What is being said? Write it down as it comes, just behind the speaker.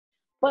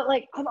But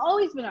like, I've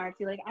always been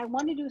artsy. Like, I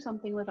want to do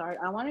something with art.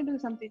 I want to do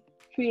something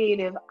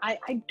creative.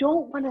 I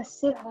don't want to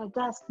sit at a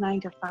desk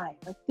 9 to 5.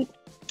 Like,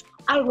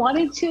 I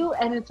wanted to,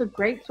 and it's a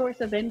great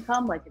source of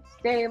income. Like, it's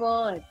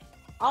stable, it's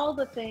all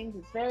the things.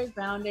 It's very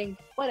grounding,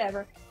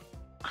 whatever.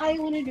 I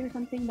want to do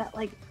something that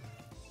like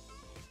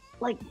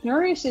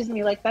nourishes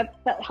me, like that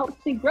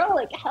helps me grow,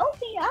 like help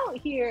me out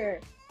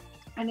here.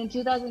 And in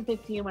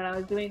 2015, when I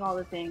was doing all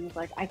the things,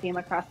 like I came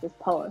across this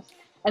post,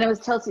 and it was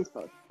Chelsea's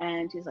post,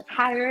 and she's like,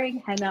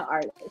 hiring henna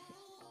artists.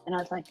 And I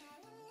was like,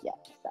 yes,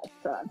 that's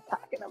what I'm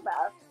talking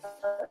about.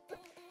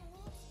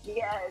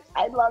 Yes,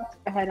 I love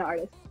a henna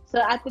artist. So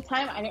at the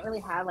time, I didn't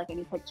really have like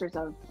any pictures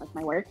of like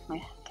my work,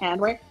 my hand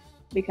work,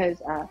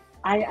 because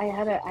I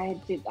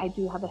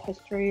do have a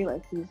history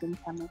like using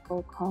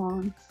chemical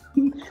cones.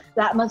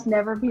 That must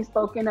never be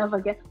spoken of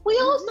again. We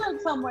all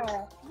start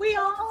somewhere. We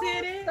all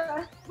did it.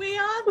 We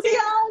all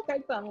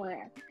start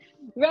somewhere,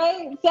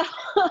 right?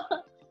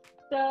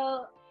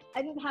 So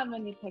I didn't have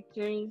many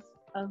pictures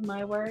of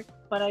my work,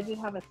 but I did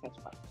have a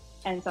sketchbook,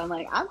 and so I'm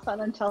like, I'm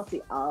sending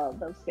Chelsea all of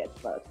those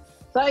sketchbooks.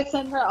 So I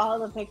sent her all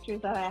the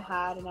pictures that I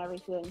had and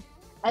everything,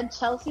 and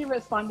Chelsea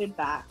responded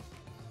back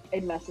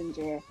in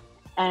Messenger,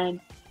 and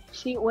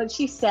what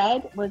she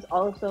said was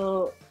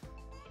also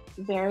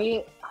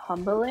very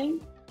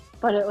humbling,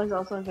 but it was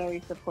also very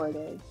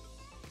supportive.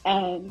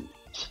 And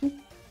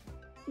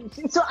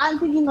so I'm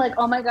thinking like,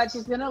 oh my God,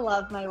 she's gonna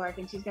love my work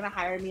and she's gonna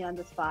hire me on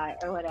the spot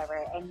or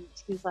whatever. And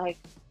she's like,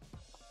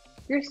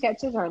 your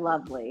sketches are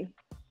lovely.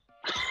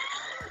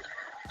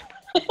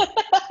 Mamta,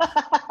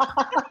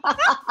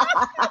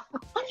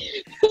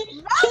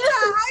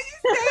 how you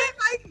say it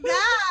like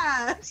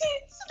that?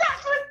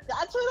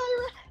 That's what I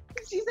read.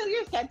 She said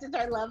your sketches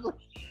are lovely.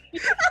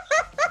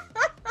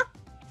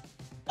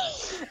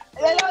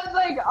 And I was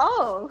like,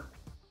 oh,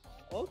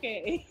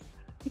 okay.